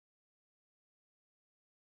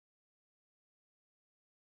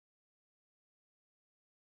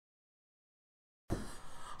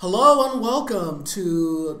Hello and welcome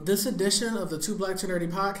to this edition of the Two Black Two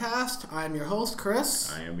Nerdy podcast. I'm your host,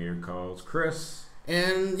 Chris. I am your co-host, Chris.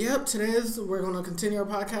 And we're going to continue our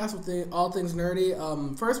podcast with all things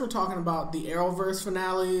nerdy. First, we're talking about the Arrowverse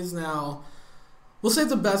finales. Now, we'll save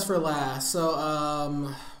the best for last.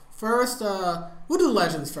 So, first, we'll do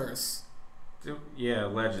Legends first. Yeah,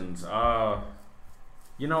 Legends. I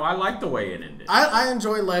like the way it ended. I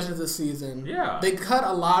enjoyed Legends this season. Yeah. They cut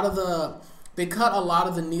a lot of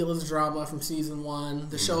the needless drama from season one.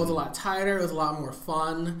 The show was a lot tighter. It was a lot more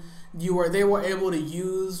fun. They were able to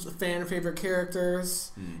use fan favorite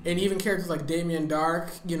characters and even characters like Damien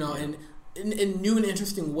Dark, in new and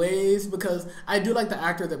interesting ways. Because I do like the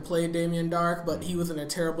actor that played Damien Dark, but he was in a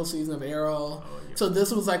terrible season of Arrow. Oh, yeah. So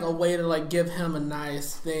this was like a way to give him a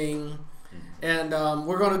nice thing. And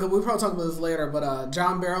we'll probably talk about this later, but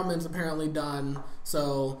John Barrowman's apparently done.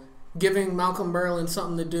 So giving Malcolm Merlyn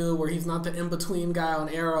something to do where he's not the in-between guy on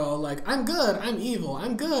Arrow, like, I'm good, I'm evil,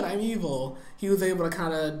 I'm good, I'm evil. He was able to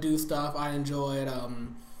kind of do stuff I enjoyed.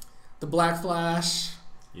 The Black Flash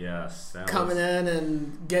coming in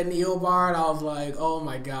and getting Eobard, I was like, oh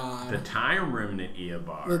my god. The Time Remnant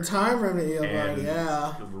Eobard. And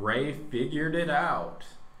yeah. Ray figured it out.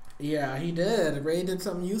 Yeah, he did. Ray did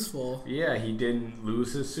something useful. Yeah, he didn't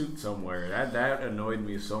lose his suit somewhere. That annoyed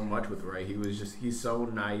me so much with Ray. He's so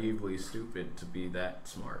naively stupid to be that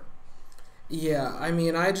smart. Yeah, I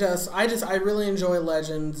mean, I really enjoy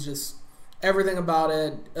Legends, just everything about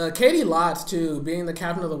it. Katie Lotz, too, being the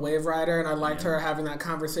captain of the Wave Rider, and I liked her having that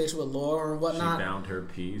conversation with Laura and whatnot. She found her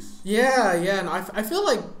peace. Yeah, and I feel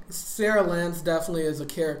like Sarah Lance definitely is a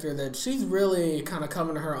character that she's really kind of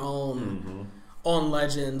coming to her own on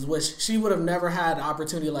Legends, which she would have never had an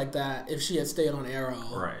opportunity like that if she had stayed on Arrow.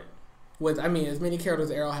 Right. With, as many characters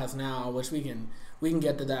Arrow has now, which we can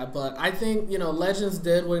get to that. But I think, Legends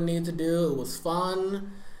did what it needed to do. It was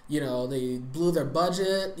fun. They blew their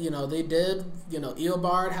budget. They did.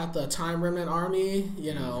 Eobard had the Time Remnant army.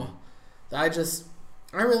 I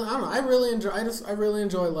really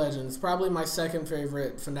enjoy Legends. Probably my second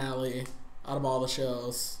favorite finale out of all the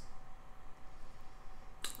shows.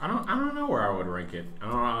 I don't know where I would rank it. I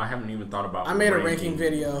don't know. I haven't even thought about. I made a ranking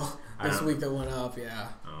video this week that went up. Yeah.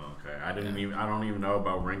 Oh, okay. I don't even know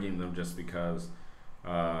about ranking them just because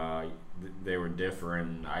they were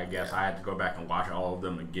different. I guess I had to go back and watch all of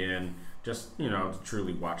them again, just to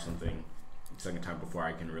truly watch something second time before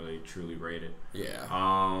I can really truly rate it. Yeah.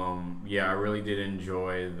 I really did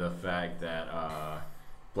enjoy the fact that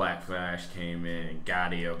Black Flash came in and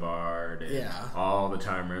got Eobard, and all the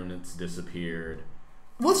Time Remnants disappeared.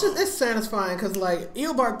 Well, it's satisfying because,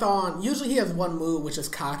 Eobard Thawne, usually he has one move, which is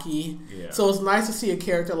cocky. Yeah. So it's nice to see a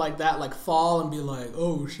character like that, fall and be like,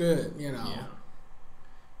 oh, shit, Yeah.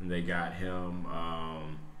 And they got him.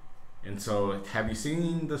 And so, have you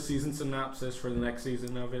seen the season synopsis for the next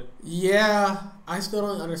season of it? Yeah. I still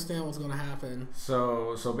don't understand what's going to happen.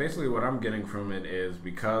 So basically what I'm getting from it is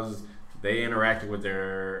because they interacted with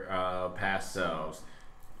their past selves,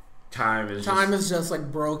 time is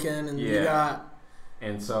just broken, and you got...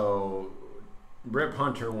 And so Rip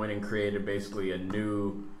Hunter went and created basically a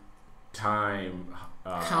new time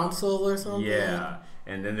council or something. Yeah.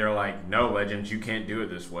 And then they're like, no, Legends, you can't do it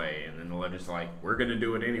this way. And then the Legends are like, we're going to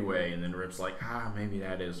do it anyway. And then Rip's like, maybe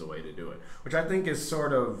that is the way to do it. Which I think is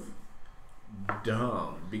sort of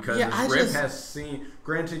dumb because Rip has seen,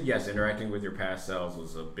 granted, yes, interacting with your past selves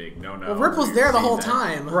was a big no-no. Well, Rip was there the whole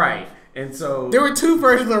time. Right. And so there were two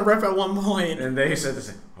versions of Rip at one point. And they said the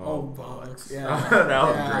same. Oh, bollocks. Yeah. That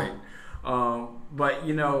was great. But,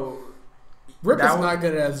 Rip is not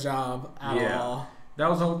good at his job at all. That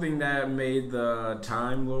was the whole thing that made the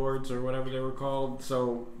Time Lords or whatever they were called.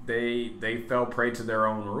 So they fell prey to their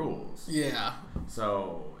own rules. Yeah.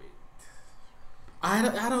 So I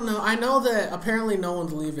don't know. I know that apparently no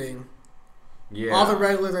one's leaving. Yeah. All the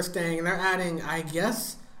regulars are staying. And they're adding, I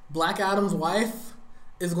guess, Black Adam's wife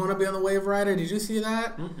is going to be on the Wave Rider. Did you see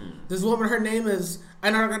that? Mm-mm. This woman, her name is...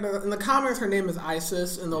 in the comics, her name is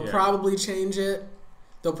Isis, and they'll probably change it.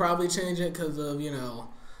 They'll probably change it because of,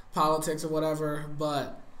 politics or whatever.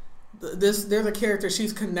 But there's a character.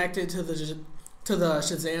 She's connected to the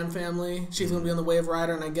Shazam family. She's going to be on the Wave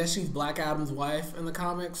Rider, and I guess she's Black Adam's wife in the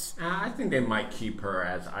comics. I think they might keep her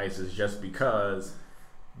as Isis just because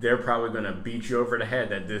they're probably going to beat you over the head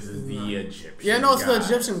that this is the Egyptian Yeah, no, it's the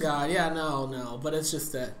Egyptian god. Yeah, no. But it's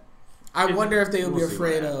just that I wonder if they would be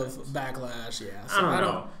afraid of backlash. Yeah, so I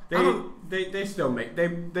don't know. They still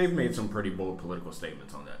they've made some pretty bold political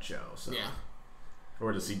statements on that show. So. Yeah.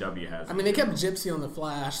 Or the CW has. I mean, they kept Gypsy on the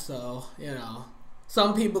Flash, so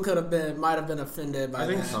some people might have been offended by that.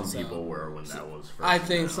 I think some people were when that was first. I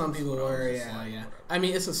think some people announced, were, but I was just yeah, like, yeah. whatever. I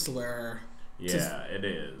mean, it's a slur Yeah, it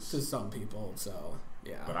is. to some people, so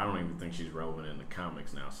yeah. But I don't even think she's relevant in the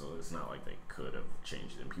comics now, so it's not like they could have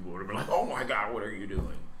changed it. And people would have been like, "Oh my god, what are you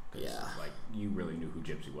doing?" 'Cause, Yeah. like you really knew who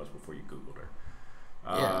Gypsy was before you Googled her.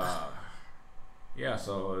 Yeah. Yeah.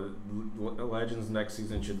 So Legends next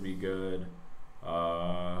season should be good.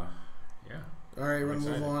 Yeah. All right, we're I'm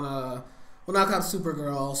gonna move excited. on. We'll knock out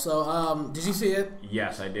Supergirl. So, did you see it?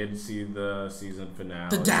 Yes, I did see the season finale.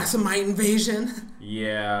 The Daxamite invasion.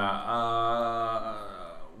 Yeah.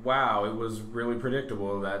 Wow, it was really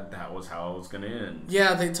predictable that was how it was gonna end.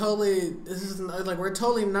 Yeah, they totally. This is like we're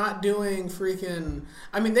totally not doing freaking.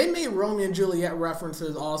 I mean, they made Romeo and Juliet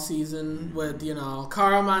references all season with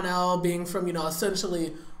Kara Mon-El being from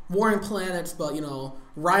essentially warring planets, but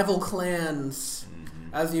rival clans,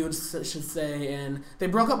 as you should say. And they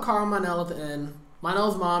broke up Kara Mon-El at the end.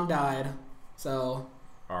 Mon-El's mom died, so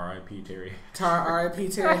R.I.P. Terry. R.I.P.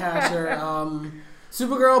 Terry Hatcher.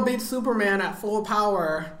 Supergirl beats Superman at full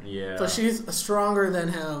power. Yeah. So she's stronger than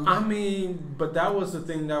him. I mean, but that was the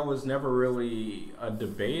thing that was never really a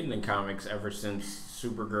debate in the comics ever since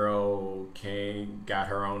Supergirl got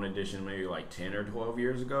her own edition maybe like 10 or 12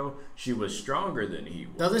 years ago. She was stronger than he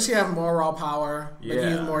was. Doesn't she have more raw power? But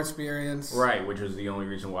Yeah. he's more experienced. Right, which was the only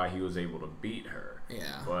reason why he was able to beat her.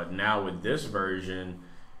 Yeah. But now with this version,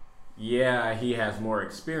 yeah, he has more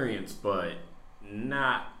experience, but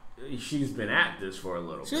not... She's been at this for a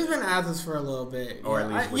little She's bit. been at this for a little bit. Or yeah.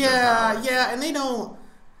 at least with her powers. Yeah, and they don't...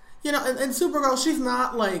 and Supergirl, she's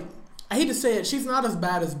not like... I hate to say it, she's not as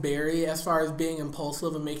bad as Barry as far as being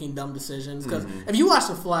impulsive and making dumb decisions. Because if you watch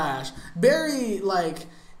The Flash, Barry,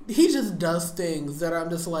 he just does things that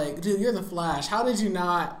I'm just like, dude, you're The Flash. How did you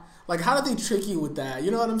not... how did they trick you with that?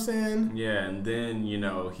 You know what I'm saying? Yeah, and then,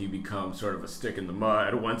 he becomes sort of a stick in the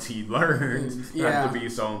mud once he learns Yeah. not to be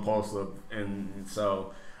so impulsive. And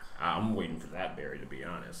so I'm waiting for that Barry, to be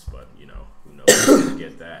honest. But, who knows if we're going to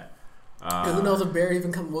get that. Who knows if Barry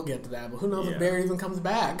even comes... We'll get to that, but who knows if Barry even comes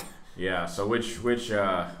back? Yeah, so which was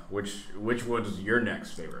your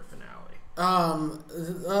next favorite finale?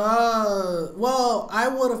 Well, I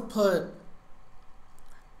would have put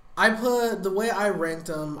the way I ranked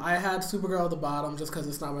them. I had Supergirl at the bottom just because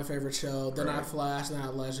it's not my favorite show. Then I had Flash, then I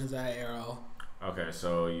had Legends, then I had Arrow. Okay,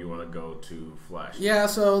 so you want to go to Flash? Yeah,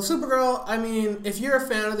 so Supergirl, I mean, if you're a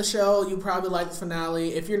fan of the show, you probably like the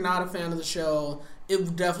finale. If you're not a fan of the show,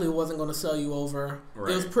 it definitely wasn't going to sell you over.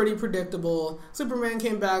 Right. It was pretty predictable. Superman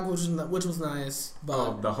came back, which was nice.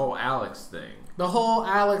 But the whole Alex thing. the whole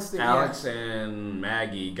Alex thing. Alex and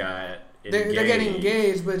Maggie got engaged. They're getting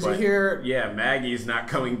engaged, but you hear... Yeah, Maggie's not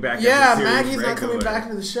coming back. Yeah, as a series Maggie's not coming regular. back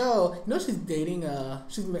into the show. She's dating...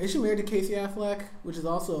 is she married to Casey Affleck? Which is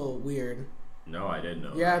also weird. No, I didn't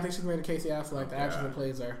know. Yeah, I think she's married to Casey Affleck, the actress that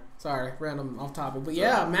plays her. Sorry, random off topic. But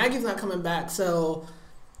yeah, Maggie's not coming back, so...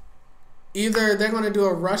 Either they're going to do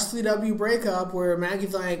a Rush CW breakup where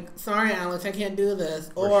Maggie's like, sorry, Alex, I can't do this.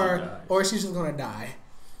 Or she's just going to die.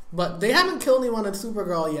 But they haven't killed anyone in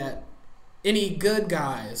Supergirl yet. Any good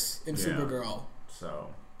guys in Supergirl.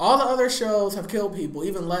 So all the other shows have killed people,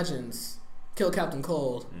 even Legends. Killed Captain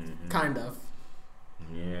Cold. Kind of.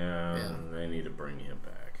 Yeah, they need to bring him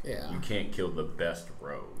back. Yeah. You can't kill the best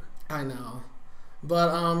rogue. I know.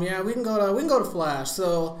 But we can go to Flash.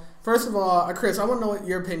 So first of all, Chris, I want to know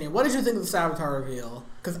your opinion. What did you think of the Savitar reveal?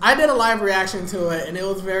 Because I did a live reaction to it, and it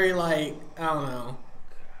was very I don't know.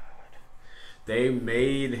 They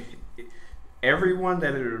made everyone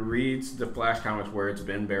that reads the Flash comics where it's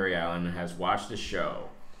been Barry Allen and has watched the show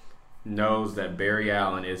knows that Barry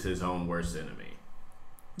Allen is his own worst enemy.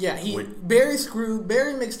 Yeah,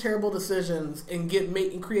 Barry makes terrible decisions and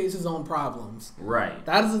creates his own problems. Right.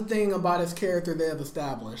 That is the thing about his character they have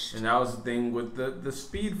established. And that was the thing with the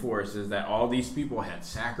Speed Force, is that all these people had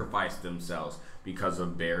sacrificed themselves because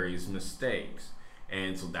of Barry's mistakes.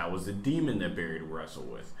 And so that was the demon that Barry would wrestle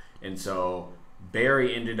with. And so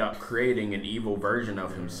Barry ended up creating an evil version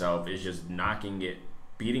of himself, is just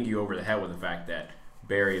beating you over the head with the fact that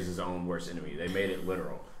Barry is his own worst enemy. They made it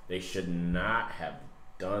literal. They should not have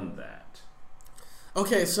done that.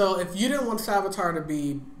 Okay, so if you didn't want Savitar to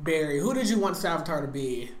be Barry, who did you want Savitar to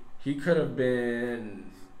be? He could have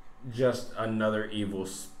been just another evil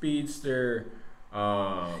speedster.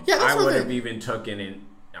 I would have even taken in...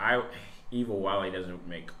 Evil Wally doesn't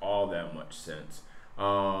make all that much sense.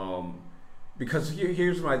 Because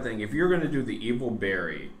here's my thing. If you're going to do the evil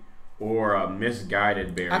Barry or a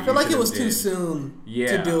misguided Barry... I feel like it was too soon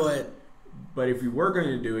to do it. But if you were going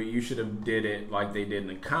to do it, you should have did it like they did in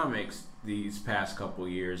the comics, these past couple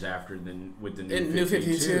years after with the New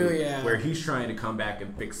 52, yeah, where he's trying to come back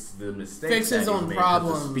and fix the mistakes, fix his own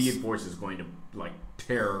problems. The Speed Force is going to like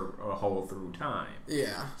tear a hole through time.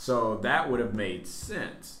 Yeah. So that would have made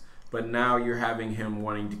sense. But now you're having him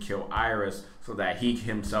wanting to kill Iris so that he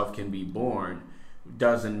himself can be born.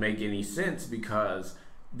 Doesn't make any sense because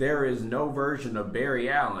there is no version of Barry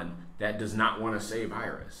Allen that does not want to save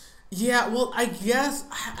Iris. Yeah, well, I guess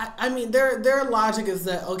I mean their logic is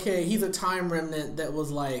that okay, he's a time remnant that was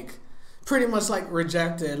like pretty much like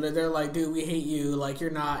rejected. They're like, dude, we hate you. Like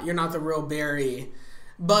you're not the real Barry.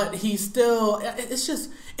 But he's still.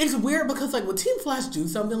 It's weird because like would Team Flash do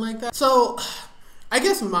something like that? So I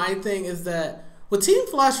guess my thing is that would Team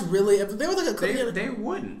Flash really, if they were like they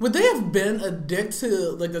wouldn't. Would they have been addicted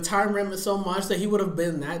to like the time remnant so much that he would have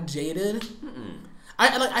been that jaded? Mm-mm.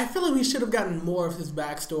 I feel like we should have gotten more of his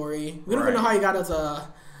backstory. We don't even know how he got his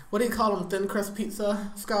what do you call them, thin crust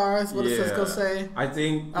pizza scars? What does Cisco say? I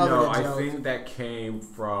think that came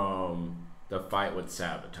from the fight with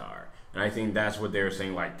Savitar, and I think that's what they were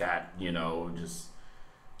saying, like that. Just.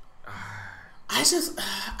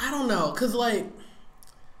 I don't know, cause like.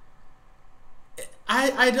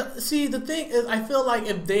 I see the thing is I feel like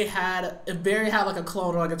if Barry had like a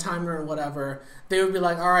clone or like a timer or whatever, they would be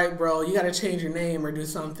like, all right, bro, you got to change your name or do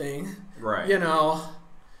something, right?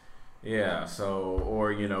 Yeah. So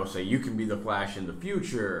or say you can be the Flash in the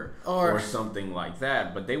future or something like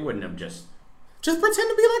that, but they wouldn't have just pretend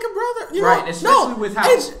to be like a brother, right? Especially with how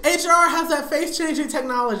HR has that face changing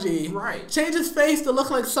technology, right? Change his face to look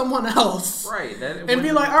like someone else, right? And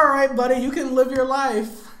be like, all right, buddy, you can live your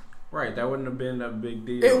life. Right, that wouldn't have been a big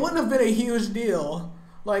deal. It wouldn't have been a huge deal.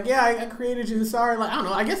 Like, yeah, I created you. Sorry, like I don't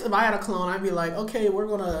know. I guess if I had a clone, I'd be like, okay, we're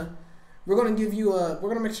gonna give you we're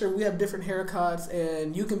gonna make sure we have different haircuts,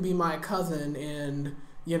 and you can be my cousin, and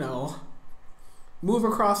move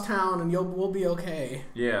across town, and we'll be okay.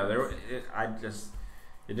 Yeah, it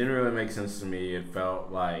didn't really make sense to me. It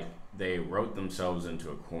felt like they wrote themselves into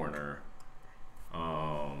a corner.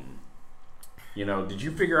 Did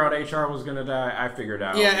you figure out HR was going to die? I figured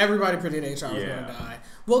out. Yeah, everybody predicted HR was going to die.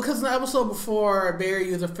 Well, because the episode before, Barry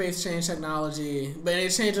used a face change technology, but it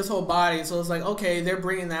changed his whole body. So it's like, okay, they're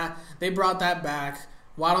bringing that. They brought that back.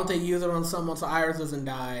 Why don't they use it on someone so Iris doesn't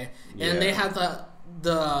die? Yeah. And they had the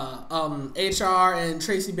HR and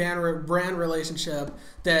Tracy Brand relationship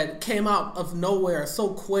that came out of nowhere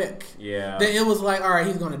so quick. Yeah. That it was like, all right,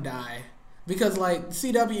 he's going to die. Because, like,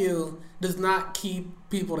 CW does not keep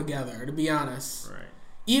people together, to be honest. Right.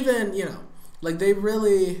 Even, like, they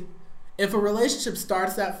really... If a relationship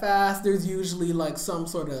starts that fast, there's usually, like, some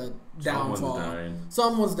sort of downfall.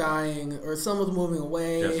 Someone's dying, or someone's moving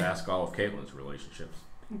away. Just ask all of Caitlin's relationships.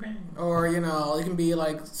 Okay. Or, it can be,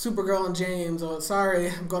 like, Supergirl and James, or, sorry,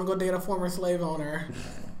 I'm going to go date a former slave owner.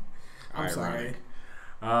 I'm sorry.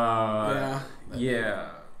 Yeah.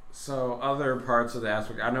 So other parts of the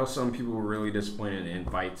aspect, I know some people were really disappointed in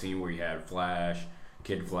the fight scene where you had Flash,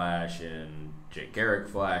 Kid Flash, and Jay Garrick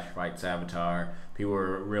Flash fight Savitar. People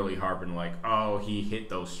were really harping like, oh, he hit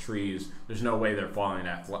those trees. There's no way they're falling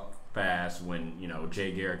that fast when,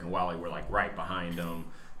 Jay Garrick and Wally were like right behind him.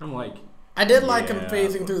 I'm like, I did like him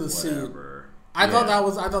phasing through the suit. I thought that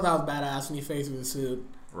was badass when he phased through the suit.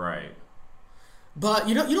 Right. But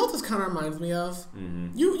you know what this kind of reminds me of? Mm-hmm.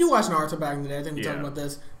 You watched Naruto back in the day. I think we talked about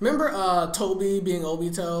this. Remember Toby being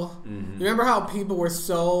Obito? Mm-hmm. You remember how people were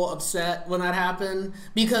so upset when that happened?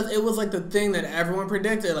 Because it was like the thing that everyone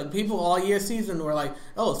predicted. Like people all year season were like,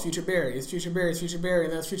 oh, it's Future Barry, it's Future Barry, it's Future Barry,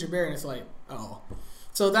 and then it's Future Barry, and it's like, oh.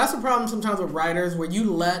 So that's the problem sometimes with writers where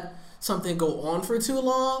you let something go on for too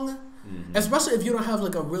long, especially if you don't have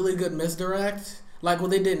like a really good misdirect, like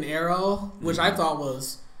what they did in Arrow, which I thought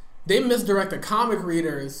was... They misdirected comic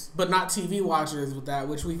readers, but not TV watchers with that,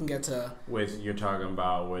 which we can get to. You're talking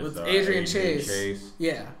about with Adrian Chase.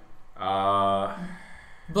 Yeah.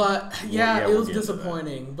 But it was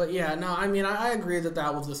disappointing. But yeah, no, I mean, I agree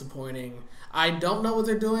that was disappointing. I don't know what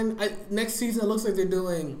they're doing. Next season, it looks like they're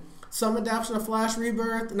doing some adaptation of Flash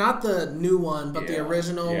Rebirth, not the new one, but the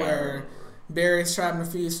original where Barry's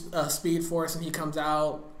trapped in a Speed Force and he comes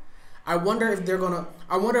out. I wonder if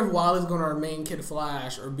Wally's gonna remain Kid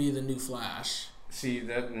Flash or be the new Flash. See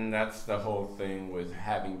that's the whole thing with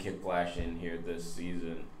having Kid Flash in here this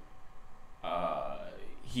season.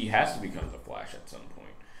 He has to become the Flash at some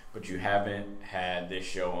point, but you haven't had this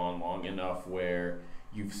show on long enough where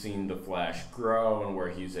you've seen the Flash grow and where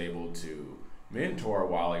he's able to mentor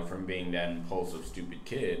Wally from being that impulsive, stupid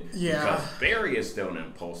kid. Yeah, because Barry is still an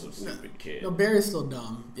impulsive, stupid kid. No, Barry's still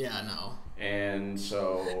dumb. Yeah, no. And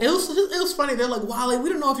so it was funny. They're like, Wally, we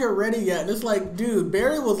don't know if you're ready yet. And it's like, dude,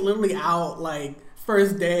 Barry was literally out like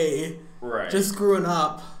first day. Right. Just screwing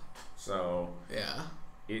up. So yeah,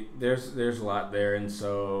 there's a lot there, and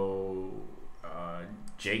so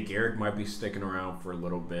Jay Garrick might be sticking around for a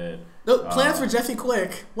little bit. No, plans for Jesse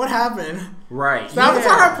Quick. What happened? Right. Sabotage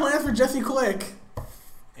had plans for Jesse Quick,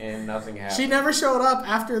 and nothing happened. She never showed up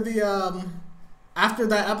after the after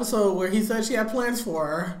that episode where he said she had plans for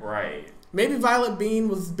her. Right. Maybe Violet Bean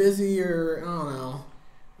was busy, or I don't know.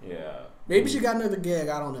 Yeah. Maybe she got another gig.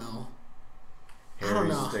 I don't know.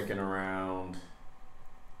 Harry's sticking around.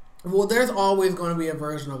 Well, there's always going to be a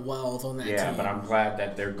version of Wells on that team. Yeah, but I'm glad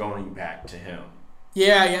that they're going back to him.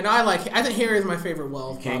 Yeah, no, I think Harry is my favorite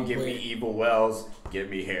Wells. You can't give me evil Wells,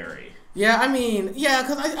 give me Harry. Yeah, I mean,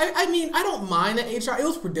 because I mean, I don't mind that HR. It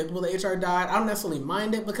was predictable that HR died. I don't necessarily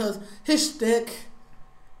mind it because his shtick,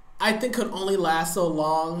 I think, could only last so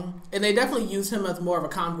long, and they definitely use him as more of a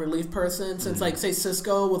comic relief person. Since, like, say,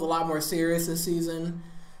 Cisco was a lot more serious this season,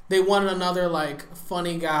 they wanted another like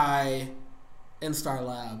funny guy in Star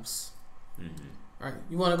Labs. All right,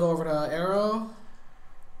 you want to go over to Arrow?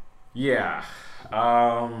 Yeah.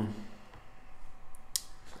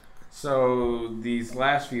 So these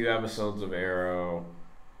last few episodes of Arrow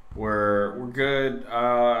were good.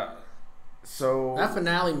 So that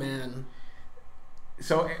finale, man.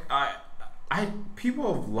 So I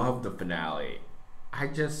people have loved the finale. You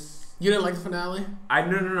didn't like the finale?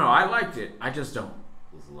 No. I liked it. I just don't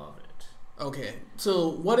love it. Okay. So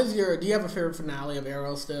what is do you have a favorite finale of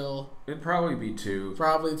Arrow still? It'd probably be 2.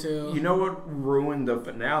 Probably 2. You know what ruined the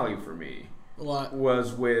finale for me? What?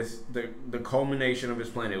 Was with the culmination of his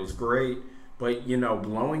plan. It was great, but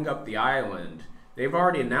blowing up the island. They've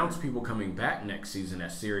already announced people coming back next season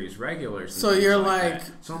as series regulars. So you're like,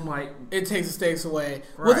 so I'm like, it takes the stakes away.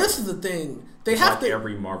 Right. Well, this is the thing. They have to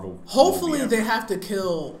every Marvel. Hopefully, they have to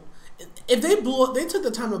kill. If they took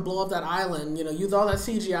the time to blow up that island, use all that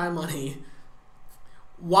CGI money.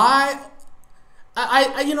 Why?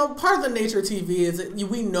 Part of the nature of TV is that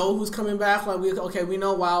we know who's coming back. Like we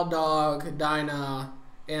know Wild Dog, Dinah,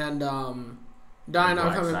 and Dinah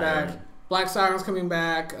are coming back. Black Siren's coming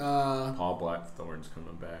back. Paul Blackthorne's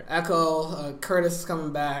coming back. Echo, Curtis is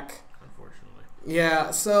coming back. Unfortunately.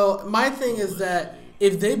 Yeah. So my thing is that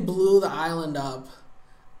if they blew the island up,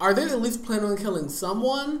 are they at least planning on killing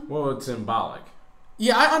someone? Well, it's symbolic.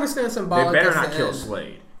 Yeah, I understand symbolic. They better not kill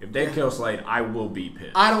Slade. If they kill Slade, I will be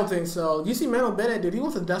pissed. I don't think so. You see Menno Bennett, dude. He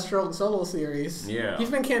wants a Deathstroke solo series. Yeah. He's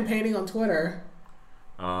been campaigning on Twitter.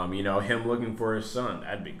 Him looking for his son.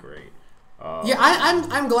 That'd be great. Yeah,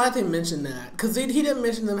 I'm glad they mentioned that because he didn't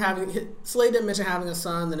mention Slade didn't mention having a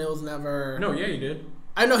son, and it was never. No, yeah, he did.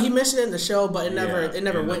 I know he mentioned it in the show, but it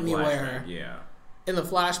never went anywhere. Yeah. In the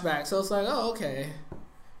flashback, so it's like, oh, okay,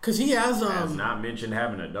 because he has not mentioned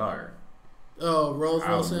having a daughter. Oh, Rose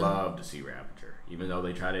Wilson. I would love to see Ravager, even though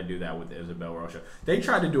they try to do that with Isabel Rocha. They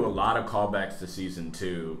tried to do a lot of callbacks to season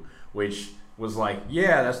 2, which was like,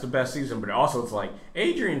 yeah, that's the best season, but also it's like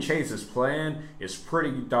Adrian Chase's plan is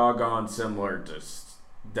pretty doggone similar to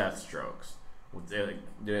Deathstroke's, with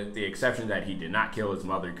the exception that he did not kill his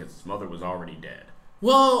mother because his mother was already dead.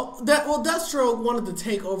 Deathstroke wanted to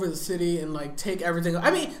take over the city and like take everything. I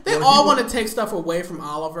mean, they all want to take stuff away from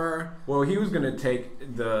Oliver. Well, he was going to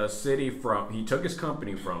take the city he took his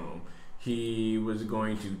company from him. He was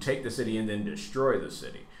going to take the city and then destroy the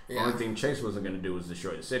city. The only thing Chase wasn't going to do was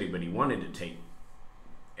destroy the city, but he wanted to take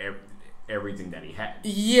everything that he had.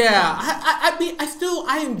 Yeah,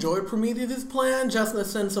 I enjoyed Prometheus' plan just in the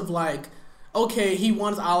sense of like, okay, he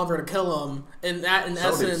wants Oliver to kill him, and that in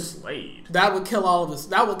essence, that would kill all of his.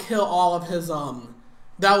 That would kill all of his.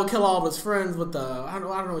 That would kill all of his friends with the. I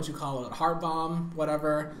don't know what you call it, heart bomb,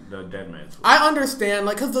 whatever. The dead man's. I understand,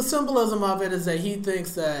 like, because the symbolism of it is that he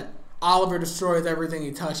thinks that Oliver destroys everything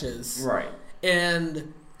he touches. Right.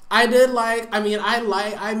 And I did like. I mean,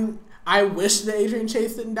 I wish that Adrian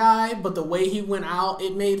Chase didn't die, but the way he went out,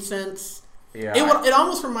 it made sense. Yeah. It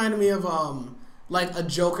almost reminded me of like a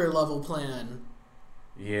Joker level plan.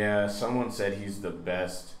 Yeah, someone said he's the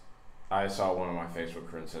best. I saw one of my Facebook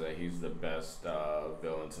friends say that he's the best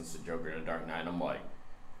villain since the Joker in the Dark Knight. I'm like,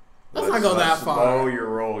 let's not go that far. Slow your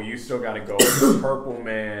roll. You still got to go with Purple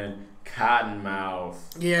Man, Cottonmouth.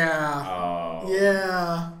 Yeah.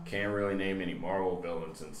 Yeah. Can't really name any Marvel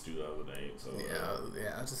villains since 2008. So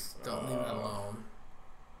yeah. Just don't leave it alone.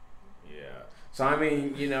 Yeah. So I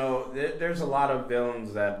mean, there's a lot of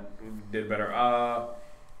villains that did better. I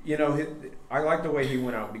like the way he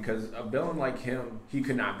went out because a villain like him, he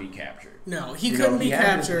could not be captured. No, he couldn't be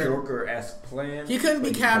captured. Joker-esque plan. He couldn't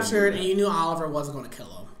be captured, and you knew Oliver wasn't going to kill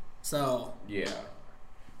him. So yeah,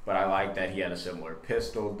 but I like that he had a similar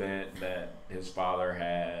pistol that his father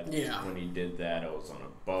had. Yeah. When he did that, it was on a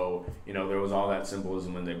bow. You know, there was all that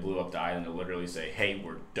symbolism when they blew up the island to literally say, "Hey,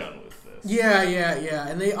 we're done with this." Yeah,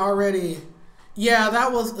 and they already,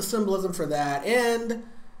 that was a symbolism for that, and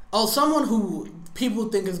someone who people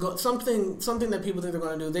think is something that people think they're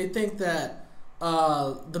going to do. They think that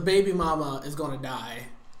the baby mama is going to die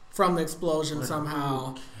from the explosion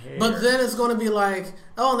somehow. But then it's going to be like,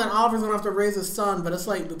 and then Oliver's going to have to raise his son. But it's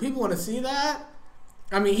like, do people want to see that?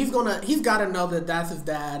 I mean, he's got to know that that's his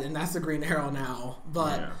dad and that's the Green Arrow now.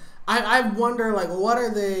 But I wonder, like, what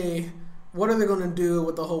are they going to do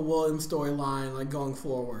with the whole William storyline, like, going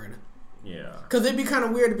forward? Yeah. Because it'd be kind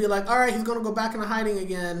of weird to be like, all right, he's going to go back into hiding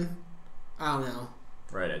again. I don't know.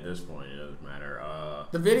 Right, at this point, it doesn't matter.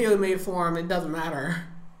 The video he made for him, it doesn't matter.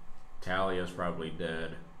 Talia's probably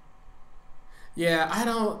dead. Yeah,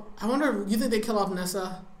 I wonder, you think they kill off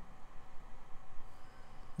Nessa?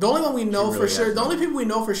 The only one we know for sure, the only people we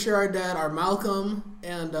know for sure are dead are Malcolm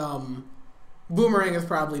and Boomerang is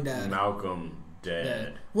probably dead. Malcolm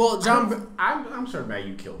dead. Well, I'm sorry about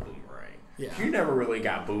you killed Boomerang. Yeah. You never really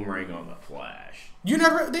got Boomerang on the Flash.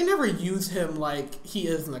 They never use him like he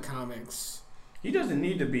is in the comics. He doesn't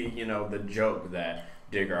need to be, the joke that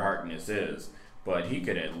Digger Harkness is, but he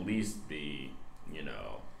could at least be,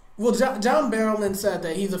 Well, John Barrowman said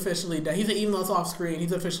that he's officially dead. Even though it's off screen,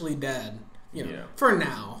 he's officially dead. For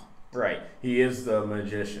now. Right. He is the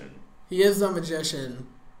magician. I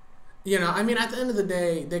mean, at the end of the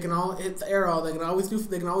day, it's Arrow. They can always do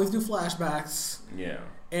flashbacks. Yeah.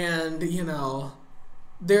 And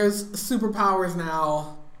there's superpowers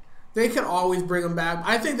now. They could always bring them back.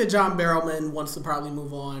 I think that John Barrowman wants to probably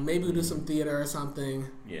move on. Maybe we'll do some theater or something.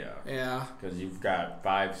 Yeah. Yeah. Because you've got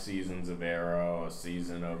 5 seasons of Arrow, a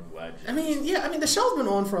season of Legends. I mean, the show's been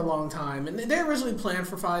on for a long time, and they originally planned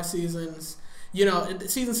for 5 seasons.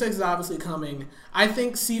 Season 6 is obviously coming. I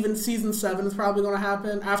think season 7 is probably going to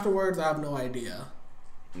happen. Afterwards, I have no idea.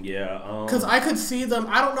 Yeah. Because I could see them,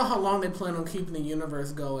 I don't know how long they plan on keeping the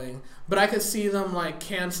universe going, but I could see them, like,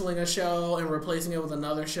 canceling a show and replacing it with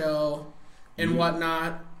another show and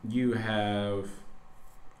whatnot. You have...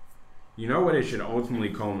 what it should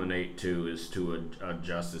ultimately culminate to is to a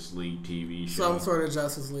Justice League TV show. Some sort of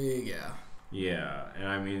Justice League, yeah. Yeah, and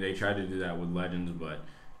I mean, they tried to do that with Legends, but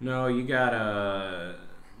no, you gotta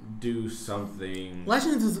do something.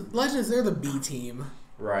 Legends, they're the B team.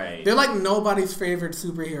 Right. They're like nobody's favorite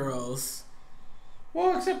superheroes.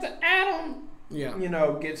 Well, except that Atom, yeah,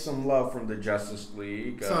 gets some love from the Justice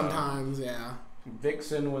League. Sometimes, yeah.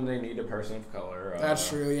 Vixen when they need a person of color. That's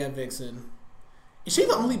true, yeah, Vixen. Is she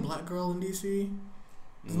the only black girl in DC?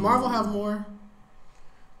 Does Marvel have more?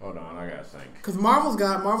 Hold on, I gotta think. Because Marvel's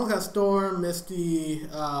got Storm, Misty,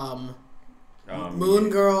 Moon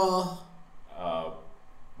Girl,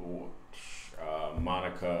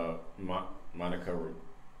 Monica.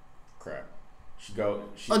 Crap.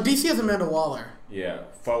 DC has Amanda Waller. Yeah,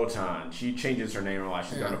 Photon. She changes her name a lot.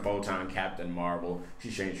 She's got a Photon, Captain Marvel. She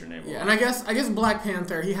changed her name a lot. Yeah, and I guess Black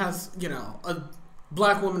Panther. He has a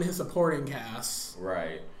black woman in his supporting cast.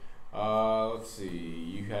 Right. Let's see.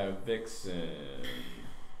 You have Vixen.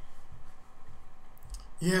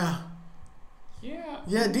 Yeah. Yeah.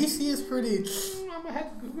 Yeah, DC is pretty... I'm going to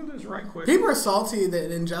have to Google this right quick. People are salty that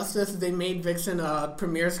in Injustice they made Vixen a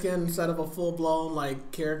Premier Skin instead of a full-blown,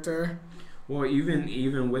 character. Well,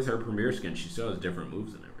 even with her Premier Skin, she still has different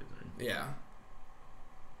moves and everything. Yeah.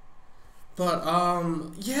 But,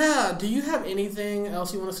 do you have anything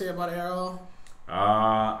else you want to say about Arrow?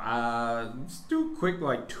 Let's do a quick,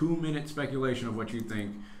 2-minute speculation of what you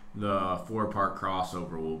think the 4-part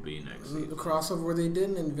crossover will be next season. The crossover where they did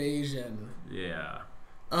an invasion. Yeah.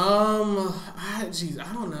 I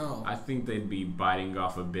don't know. I think they'd be biting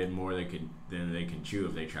off a bit more than they can chew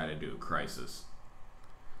if they try to do a Crisis.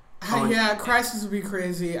 Crisis would be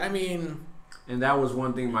crazy. I mean... And that was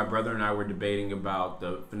one thing my brother and I were debating about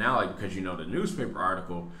the finale because, the newspaper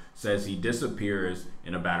article says he disappears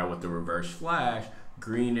in a battle with the Reverse Flash,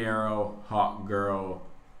 Green Arrow, Hawk Girl,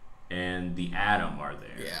 and the Atom are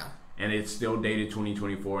there. Yeah. And it's still dated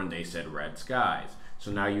 2024, and they said Red Skies.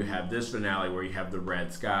 So now you have this finale where you have the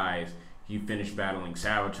Red Skies. He finished battling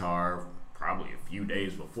Savitar probably a few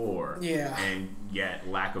days before. Yeah. And yet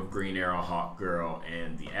lack of Green Arrow, Hawk Girl,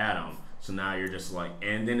 and the Atom. So now you're just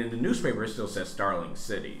and then in the newspaper it still says Starling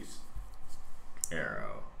Cities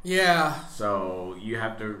Arrow. Yeah. So you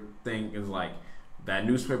have to think is that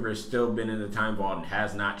newspaper has still been in the Time Vault and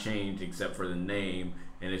has not changed except for the name,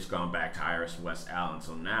 and it's gone back to Iris West Allen.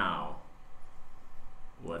 So now,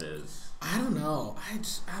 what is? I don't know.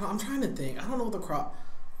 I'm trying to think. I don't know what the crop.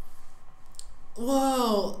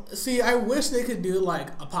 Well, see, I wish they could do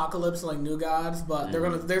Apocalypse, New Gods, but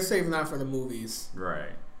they're saving that for the movies.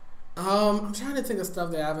 Right. I'm trying to think of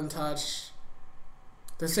stuff they haven't touched.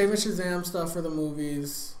 They're saving Shazam stuff for the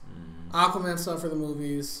movies. Aquaman stuff for the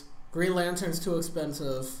movies. Green Lantern's too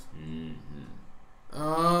expensive.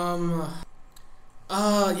 Yeah,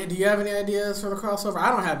 do you have any ideas for the crossover? I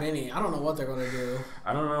don't have any. I don't know what they're going to do.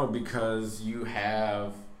 I don't know, because you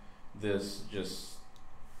have this just...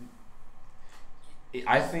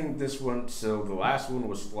 I think this one... So the last one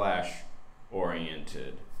was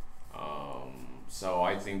Flash-oriented. So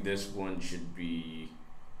I think this one should be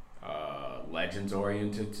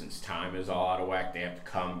Legends-oriented. Since time is all out of whack, they have to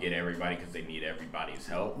come get everybody because they need everybody's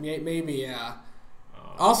help. Maybe, yeah.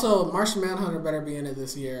 Also, Martian Manhunter better be in it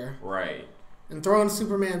this year. Right. And throw in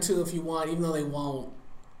Superman too if you want, even though they won't.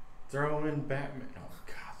 Throw in Batman. Oh,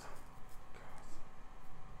 Gotham.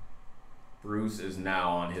 Bruce is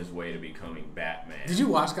now on his way to becoming Batman. Did you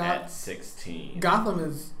watch Gotham? At 16. Gotham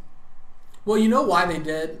is... Well, you know why they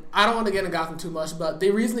did? I don't want to get into Gotham too much, but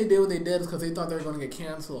the reason they did what they did is because they thought they were going to get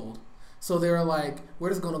canceled. So they were like, we're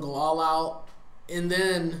just going to go all out. And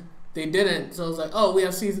then they didn't. So it was like, oh, we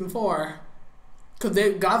have season 4. Because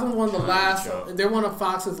Gotham's one of the last... Jump. They're one of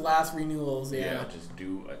Fox's last renewals, yeah. Just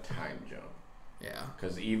do a time jump. Yeah.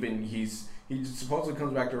 Because even he supposedly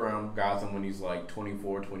comes back to around Gotham when he's like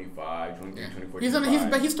 24, 25, 23, 24,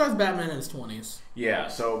 25. He starts Batman in his 20s. Yeah,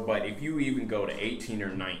 so, but if you even go to 18 or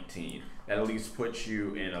 19, that at least puts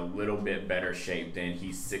you in a little bit better shape than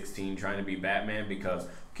he's 16 trying to be Batman, because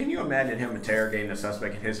can you imagine him interrogating a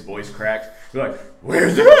suspect and his voice cracks? You're like,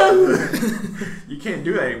 where's it? You can't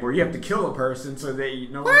do that anymore. You have to kill a person so that you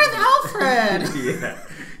know. Where's Alfred? Yeah,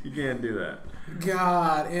 you can't do that.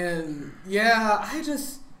 God, and yeah, I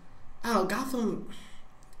don't know,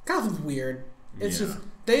 Gotham's weird. It's just,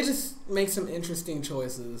 they just make some interesting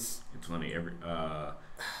choices. It's funny, I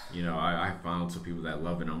found some people that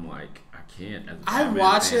love it, I'm like, I can't. As a I Batman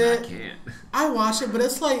watch fan, it. I can't. I watch it, but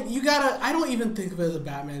it's like, I don't even think of it as a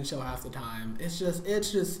Batman show half the time. It's just,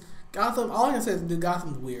 Gotham, all I can say is,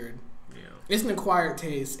 Gotham's weird. Yeah. It's an acquired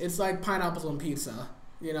taste. It's like pineapples on pizza.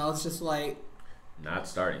 It's just like... Not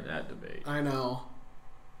starting that debate. I know.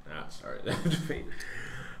 Not starting that debate.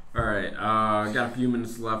 All right, got a few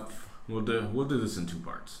minutes left. We'll do this in 2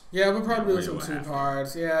 parts. Yeah, we'll probably do this in 2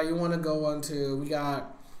 parts. Yeah, you want to go on to... We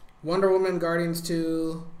got Wonder Woman, Guardians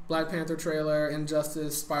 2, Black Panther trailer,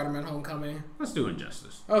 Injustice, Spider-Man: Homecoming. Let's do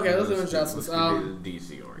Injustice. Okay, let's do Injustice. Let's do the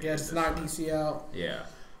DC oriented. Yeah, it's not DC out. Yeah.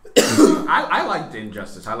 I liked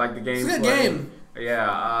Injustice. I like the game. It's a good game.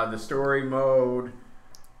 Yeah, the story mode.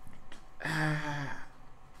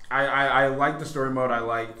 I like the story mode. I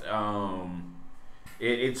liked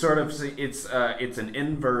it's an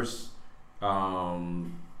inverse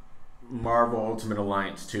Marvel Ultimate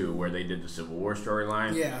Alliance 2, where they did the Civil War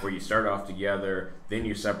storyline, where you start off together, then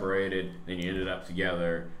you separated, then you ended up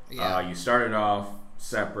together. You started off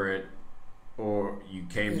separate, or you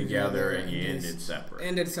came together and you ended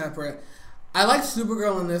separate. I like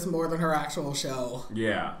Supergirl in this more than her actual show.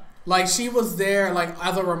 Yeah. Like, she was there, like,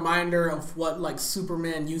 as a reminder of what, like,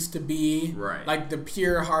 Superman used to be. Right. Like, the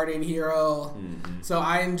pure-hearted hero. Mm-hmm. So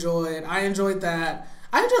I enjoyed that.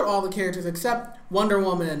 I enjoyed all the characters except Wonder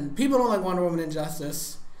Woman. People don't like Wonder Woman in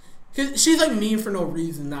Justice. She's, like, mean for no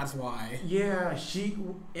reason, that's why. Yeah,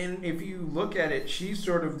 and if you look at it, she's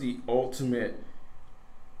sort of the ultimate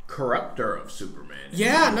corrupter of Superman.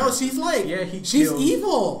 Yeah, no, she's like, she's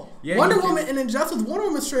evil. Yeah, Wonder Woman in Injustice, Wonder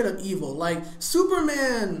Woman's straight up evil. Like,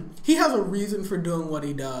 Superman, he has a reason for doing what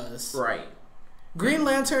he does. Right. Green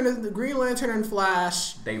Lantern and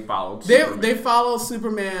Flash, they followed Superman. They followed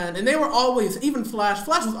Superman, and they were always, even Flash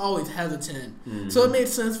was always hesitant. Mm-hmm. So it made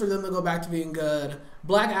sense for them to go back to being good.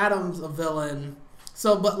 Black Adam's a villain.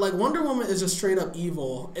 So, but, like, Wonder Woman is just straight up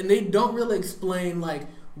evil, and they don't really explain, like,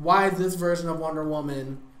 why this version of Wonder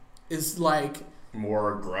Woman is, like,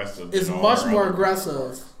 more aggressive. Is much more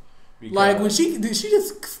aggressive. Like, when she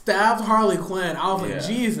just stabbed Harley Quinn, I was like,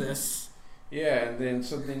 Jesus. Yeah, and then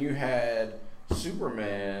you had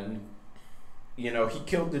Superman, he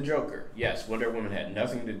killed the Joker. Yes, Wonder Woman had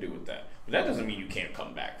nothing to do with that. But that doesn't mean you can't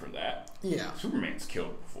come back from that. Yeah. Superman's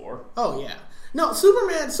killed before. Oh, yeah. No,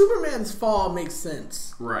 Superman's fall makes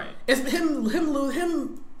sense. Right. It's him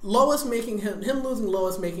losing Lois making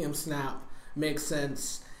him snap makes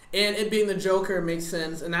sense. And it being the Joker makes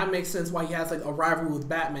sense, and that makes sense why he has, like, a rivalry with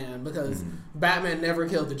Batman, because Batman never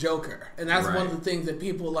killed the Joker. And that's one of the things that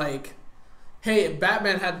people, like, hey, if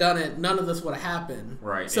Batman had done it, none of this would have happened.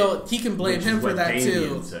 Right. So he can blame him for that,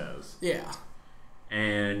 too. Says. Yeah.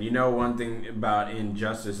 And one thing about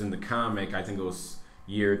Injustice in the comic, I think it was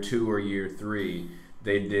year 2 or year 3,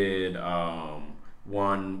 they did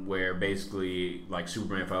one where basically like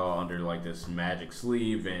Superman fell under like this magic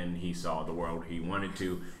sleeve and he saw the world he wanted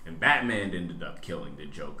to, and Batman ended up killing the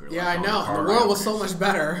Joker. Yeah, I know. The world was so much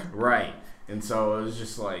better. Right. And so it was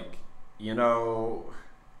just like, you know...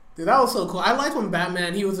 Dude, that was so cool. I liked when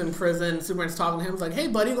Batman, he was in prison, Superman's talking to him, was like, hey,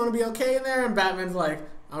 buddy, you gonna be okay in there? And Batman's like,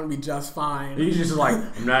 I'm gonna be just fine. He's just like,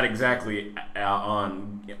 I'm not exactly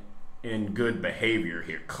in good behavior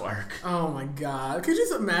here, Clark. Oh my god. Could you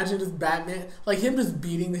just imagine just Batman, like him just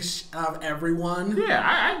beating the shit out of everyone? Yeah,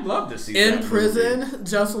 I'd love to see in that prison, movie.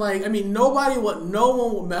 just like, I mean, no one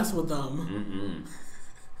would mess with them.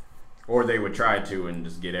 Or they would try to and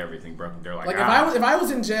just get everything broken. They're like if I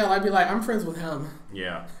was in jail, I'd be like, I'm friends with him.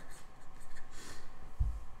 Yeah.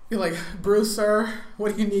 You're like, Bruce, sir,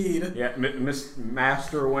 what do you need? Yeah,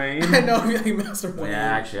 Master Wayne. I know, you're like Master Wayne.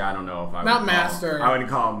 Yeah, actually, I don't know if I Not would Master. I wouldn't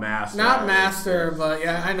call him Master. Not Master, but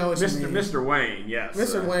yeah, I know what you mean. Mr. Wayne, yes.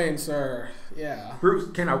 Mr. Wayne, sir. Yeah.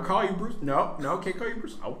 Bruce, can I call you Bruce? No, can't call you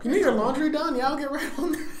Bruce. Okay. You need your laundry done? Yeah, I'll get right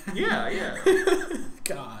on that. Yeah.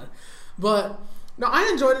 God. But, no, I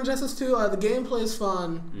enjoyed Injustice 2. The gameplay is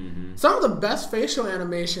fun. Mm-hmm. Some of the best facial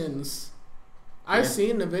animations I've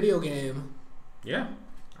seen in a video game. Yeah.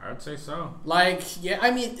 I'd say so. Like, yeah, I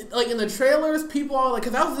mean, like in the trailers, people are like,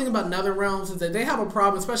 because I was thinking about NetherRealms, is that they have a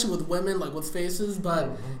problem, especially with women, like with faces, but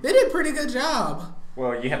they did a pretty good job.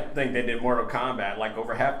 Well, you have to think they did Mortal Kombat. Like,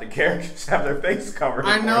 over half the characters have their face covered.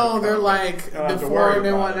 I know, they're like deformed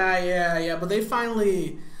and whatnot, yeah, but they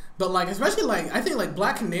finally, but like, especially like, I think like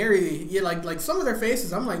Black Canary, yeah, like some of their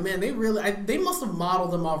faces, I'm like, man, they really, they must have modeled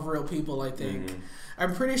them off real people, I think.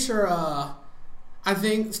 I'm pretty sure, I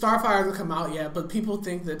think Starfire hasn't come out yet, but people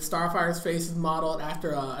think that Starfire's face is modeled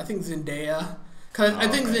after, I think Zendaya. Because I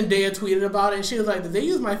think Zendaya tweeted about it, and she was like, did they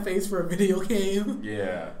use my face for a video game?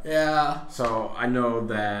 Yeah. Yeah. So I know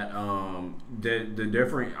that the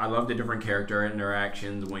different, I love the different character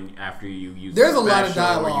interactions when after you use there's a lot of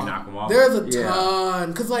dialogue. You knock them off. There's a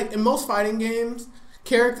ton. Because like in most fighting games,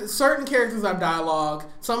 certain characters have dialogue.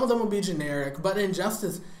 Some of them will be generic, but in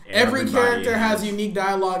Injustice, every character has unique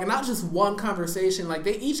dialogue, and not just one conversation. Like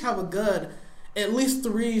they each have a good, at least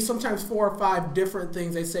 3, sometimes 4 or 5 different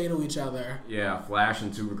things they say to each other. Yeah, Flash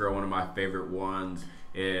and Supergirl. One of my favorite ones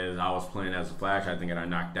is I was playing as a Flash, I think, and I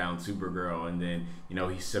knocked down Supergirl, and then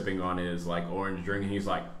he's sipping on his like orange drink, and he's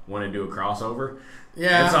like, "Want to do a crossover?"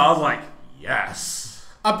 Yeah. And so I was like, "Yes."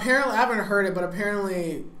 Apparently, I haven't heard it, but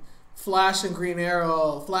apparently, Flash and Green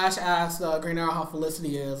Arrow. Flash asked Green Arrow how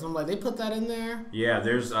Felicity is. I'm like, they put that in there? Yeah,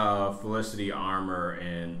 there's Felicity armor,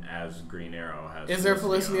 and as Green Arrow has. Is there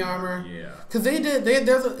Felicity armor? Yeah. Because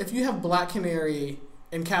if you have Black Canary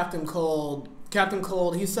and Captain Cold,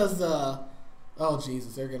 he says oh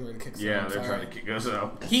Jesus, they're getting ready to kick us out. Yeah, they're trying to kick us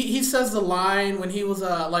out. He says the line when he was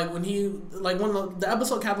when the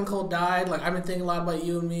episode Captain Cold died, like, I've been thinking a lot about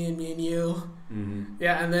you and me and me and you. Mm-hmm.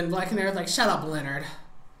 Yeah, and then Black Canary's like, shut up, Leonard.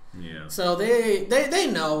 Yeah. So they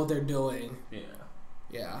know what they're doing. Yeah.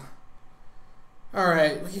 Yeah. All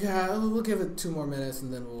right, we'll give it 2 more minutes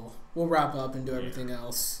and then we'll wrap up and do everything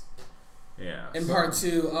else. Yeah. In part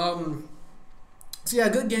 2, so yeah,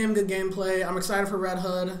 good game, good gameplay. I'm excited for Red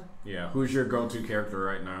Hood. Yeah. Who's your go-to character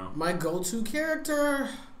right now? My go-to character,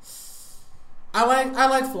 I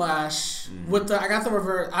like Flash. Mm-hmm. I got the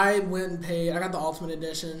reverse. I went and paid. I got the Ultimate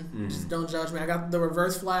Edition. Mm-hmm. Just don't judge me. I got the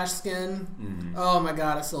reverse Flash skin. Mm-hmm. Oh my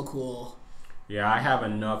god, it's so cool. Yeah, I have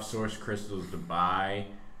enough Source Crystals to buy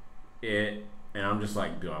it, and I'm just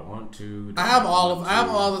like, do I want to? I have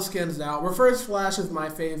all the skins now. Reverse Flash is my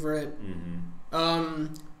favorite.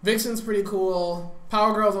 Mm-hmm. Vixen's pretty cool.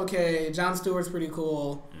 Power Girl's okay. Jon Stewart's pretty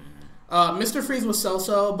cool. Mr. Freeze was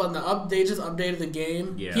so-so, but they just updated the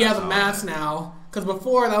game. Yeah, he has a mask now. Because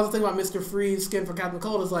before, that was the thing about Mr. Freeze skin for Captain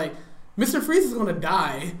Cold, is like, Mr. Freeze is going to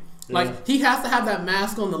die. Yeah. Like, he has to have that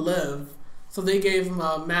mask on to live. So they gave him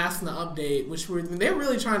a mask in the update, which they're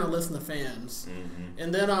really trying to listen to fans. Mm-hmm.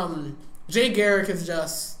 And then Jay Garrick is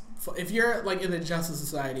just, if you're like in the Justice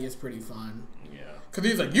Society, it's pretty fun. Because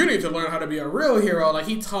he's like, you need to learn how to be a real hero. Like,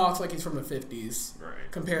 he talks like he's from the 50s. Right.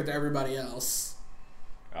 Compared to everybody else.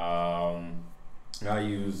 I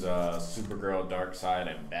use Supergirl, Darkseid,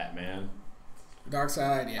 and Batman.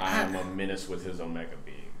 Darkseid, yeah. I am a menace with his Omega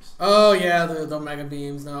beams. Oh, yeah, the Omega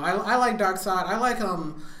beams. No, I like Darkseid. I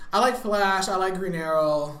like Flash. I like Green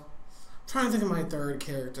Arrow. I'm trying to think of my third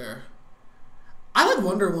character. I like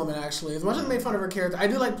Wonder Woman, actually. As much as I made fun of her character, I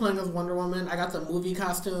do like playing as Wonder Woman. I got the movie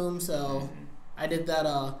costume, so... I did that.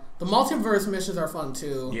 The multiverse missions are fun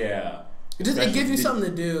too. Yeah. It gives you something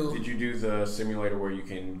to do. Did you do the simulator where you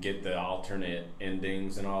can get the alternate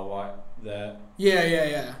endings and all that?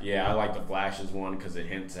 Yeah, I like the Flash's one because it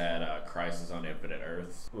hints at Crisis on Infinite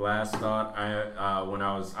Earths. Last thought, when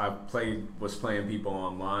I was playing people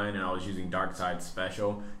online and I was using Darkseid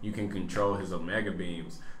Special, you can control his Omega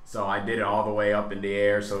Beams. So I did it all the way up in the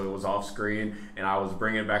air, so it was off screen, and I was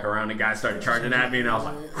bringing it back around. The guy started charging at me, and I was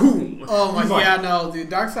like, "Whoom!" Oh my god, no, dude,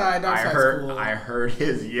 Darkseid's cool. I heard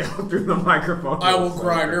his yell through the microphone. I will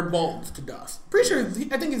grind your bones to dust. Pretty sure.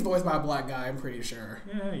 I think he's voiced by a black guy. I'm pretty sure.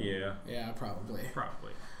 Yeah, probably.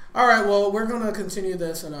 All right, well, we're going to continue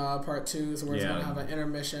this in part 2, so we're just going to have an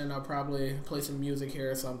intermission. I'll probably play some music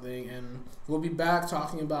here or something, and we'll be back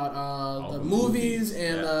talking about the movies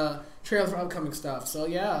and trailers for upcoming stuff. So,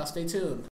 yeah, stay tuned.